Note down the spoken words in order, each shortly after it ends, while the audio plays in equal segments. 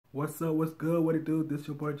What's up? What's good? What it do? This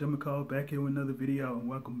your boy Jimmy Cole back here with another video, and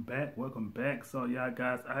welcome back. Welcome back. So y'all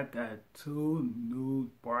guys, I got two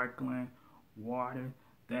new sparkling water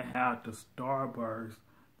that have the Starburst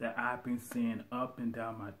that I've been seeing up and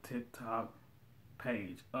down my TikTok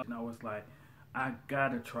page. And I was like, I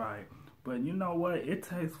gotta try it. But you know what? It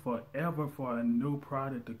takes forever for a new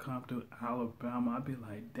product to come to Alabama. I'd be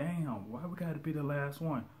like, damn, why we gotta be the last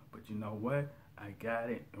one? But you know what? I got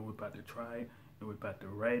it, and we're about to try it. And we're about to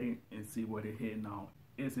rate it and see what it's hitting on.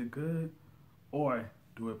 Is it good or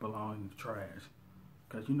do it belong in the trash?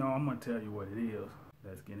 Because you know I'm going to tell you what it is.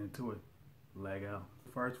 Let's get into it. Lego.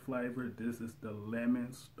 First flavor, this is the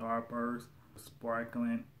lemon Starburst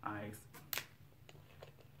sparkling ice.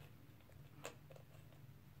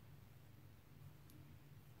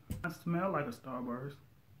 It smells like a Starburst.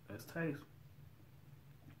 Let's taste.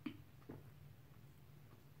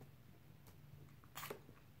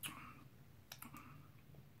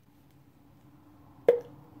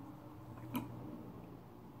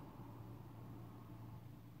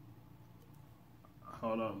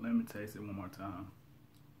 Hold up, let me taste it one more time.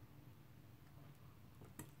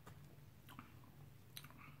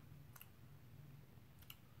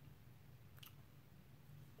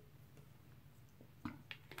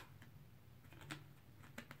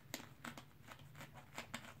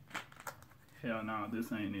 Hell no,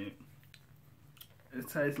 this ain't it. It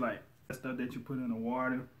tastes like stuff that you put in the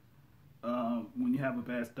water when you have a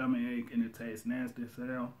bad stomach ache and it tastes nasty as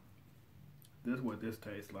hell. This is what this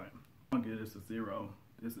tastes like. I'm gonna give this a 0.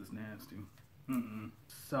 This is nasty.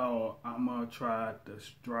 So I'm gonna try the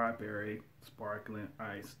strawberry sparkling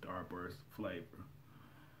ice Starburst flavor.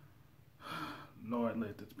 Lord,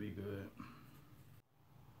 let this be good.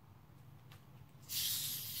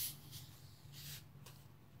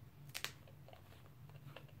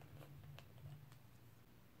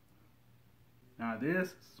 Now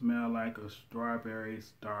this smells like a strawberry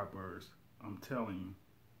Starburst. I'm telling you.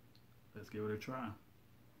 Let's give it a try.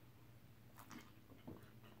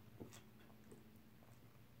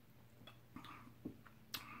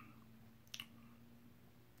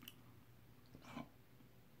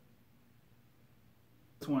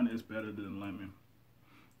 This one is better than lemon.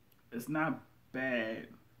 It's not bad.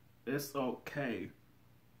 It's okay.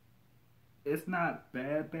 It's not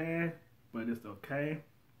bad, but it's okay.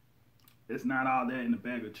 It's not all that in a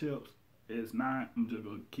bag of chips. It's not. I'm just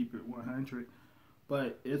gonna keep it 100.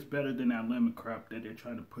 But it's better than that lemon crap that they're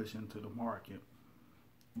trying to push into the market.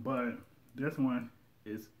 But this one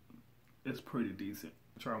is pretty decent.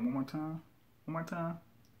 Try it one more time,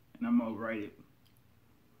 and I'm gonna rate it.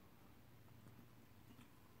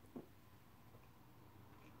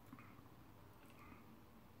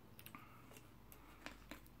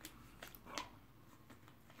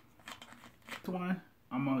 This one,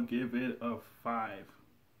 I'm gonna give it a 5.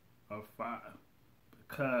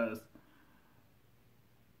 Because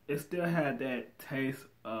it still had that taste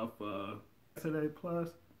of Today Plus.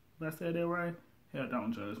 Did I say that right? Hell,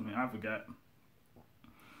 don't judge me. I forgot.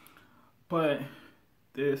 But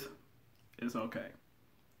this is okay.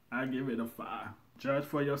 I give it a 5. Judge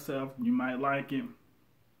for yourself. You might like it.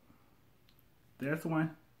 This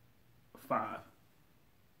one, 5.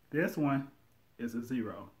 This one is a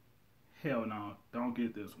 0. Hell no, don't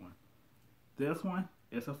get this one. This one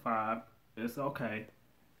is a 5. It's okay.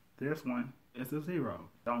 This one is a 0.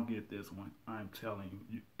 Don't get this one. I'm telling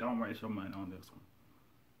you, don't waste your money on this one.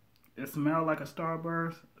 It smells like a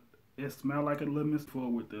Starburst. It smells like a lemon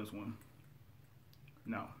full with this one.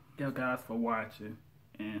 No. Thank you guys for watching,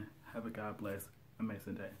 and have a God bless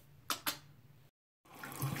amazing day.